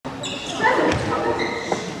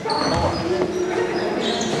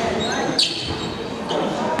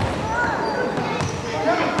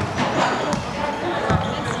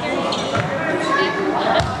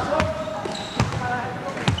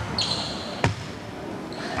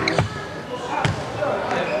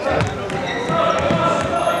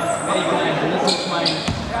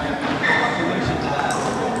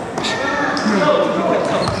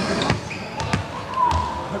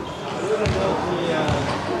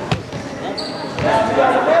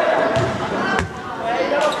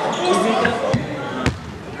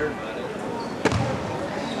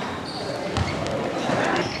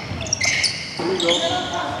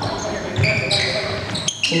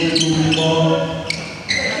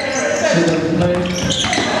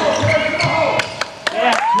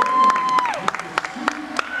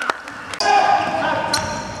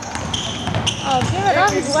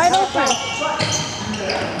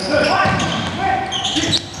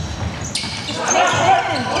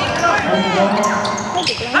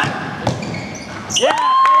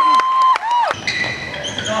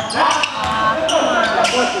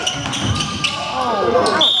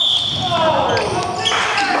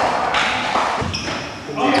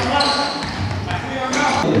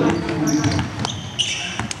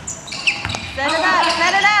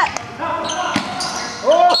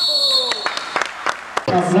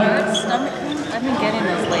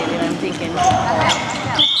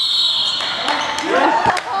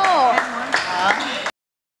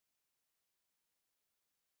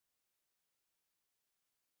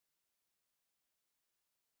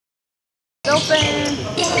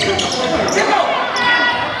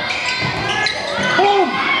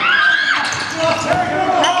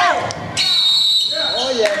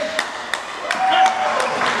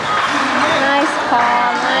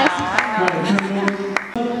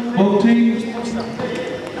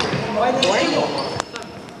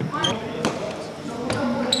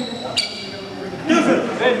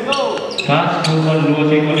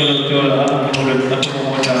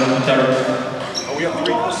we have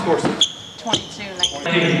 3 scores.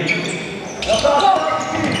 22-19.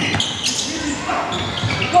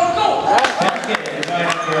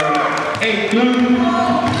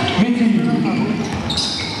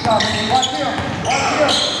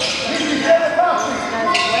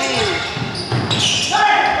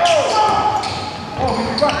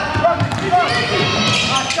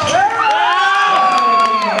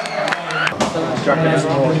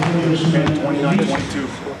 Samoa, 29-22.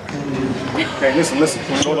 Okay, listen.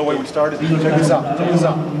 Can we go the way we started? Check this out. Now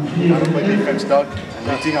we play defense, Doug, and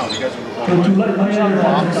anything else. You guys are going to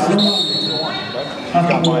box. He's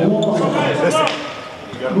got my elbow. Listen,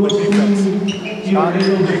 you got to play defense. Start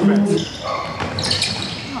defense.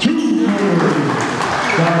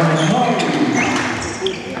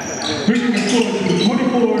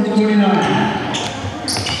 24-29.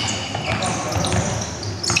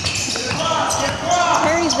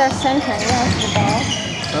 Terry's their center. He has the ball.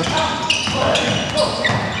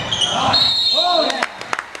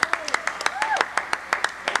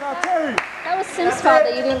 That was Sim's fault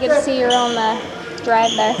that you didn't get to see your own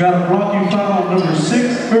drive there. Got a blocking foul on number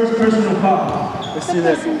 6, first personal foul. Let's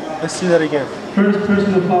see that again. First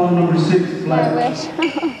personal foul on number 6, flag. I wish.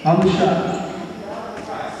 On the shot.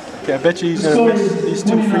 Okay, I bet you he's going to miss these 2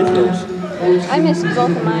 free throws. I missed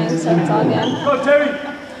both of mine, so it's all good. Go, Terry!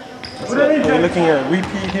 Are we looking at a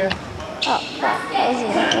repeat here? Oh, crap. That wasn't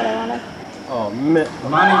what I wanted. Oh, man.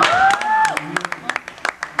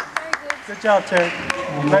 Good job, Terry.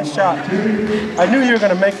 Nice shot. I knew you were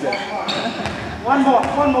going to make that. One more.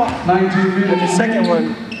 19 minutes. And the second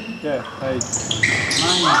one, yeah.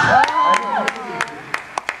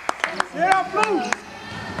 Get up, Blue!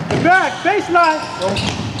 The back, baseline!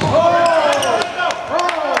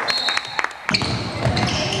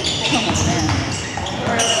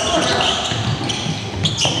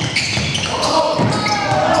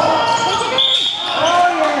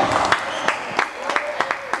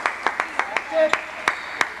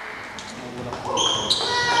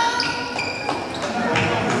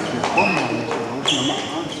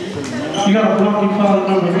 You got a blocking foul at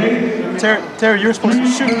number 8. Terry, you're supposed to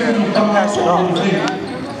shoot that and pass it off.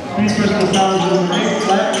 3 personal fouls on number 8,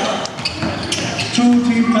 black. 2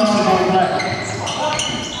 team fouls on black.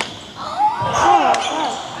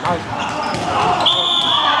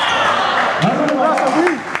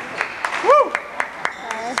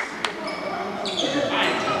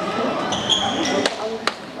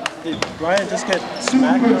 Did Brian just get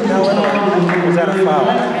smacked on that one, or was that a foul?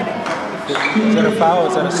 Is that a foul or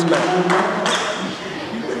is that a smack?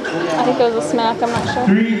 I think it was a smack, I'm not sure.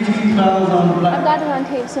 3 team fouls on black. I've got it on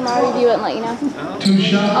tape, so I'll review it and let you know. 2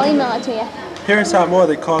 shots. I'll email it to you. Here in Samoa,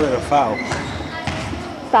 they call it a foul.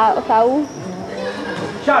 Foul?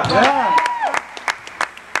 Shot, yeah.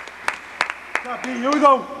 Shot, B, here we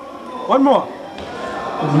go. One more.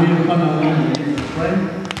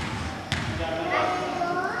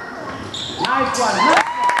 Nice one.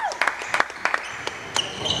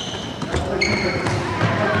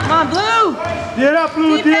 Come on, Blue! Get up,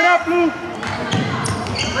 Blue! Get up, Blue!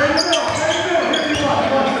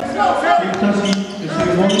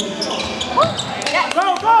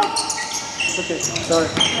 Go! Okay, sorry.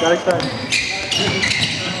 Got excited.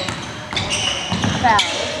 Foul.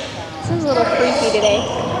 This is a little freaky today.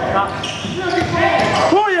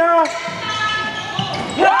 Oh, yeah!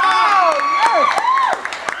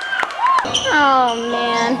 Oh,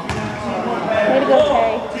 man. Way to go,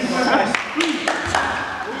 Terry.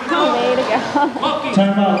 Way to go.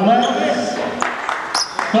 Timeout black.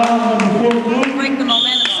 Foul number 4 blue. Break the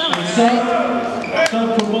momentum somehow, right? Sub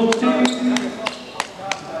for both teams.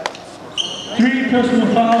 3 personal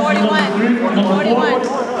fouls on number 3. Number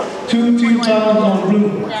 4. 2 team fouls on blue.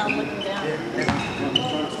 Down, looking down.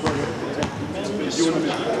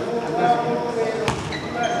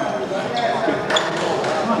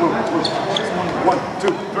 One,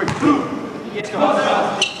 two, three, blue. Let's go.